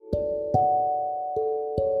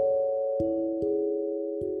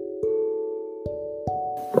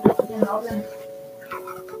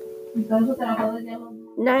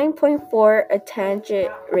9.4, a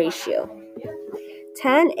tangent ratio.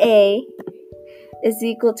 Tan A is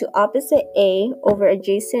equal to opposite A over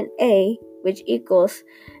adjacent A, which equals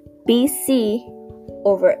BC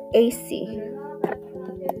over AC.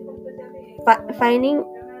 Finding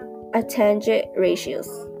a tangent ratios.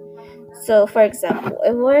 So, for example,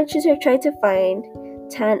 if we want to try to find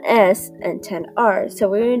tan S and tan R, so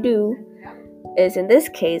what we're going to do is, in this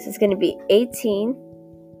case, it's going to be 18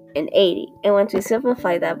 and 80. And once we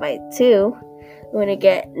simplify that by 2, we're going to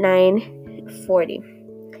get 940.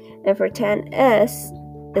 And for tan S,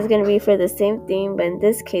 it's going to be for the same thing, but in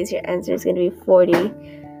this case, your answer is going to be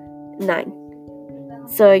 49.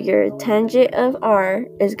 So your tangent of R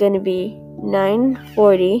is going to be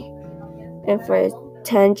 940, and for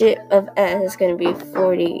tangent of S is going to be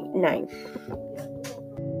 49.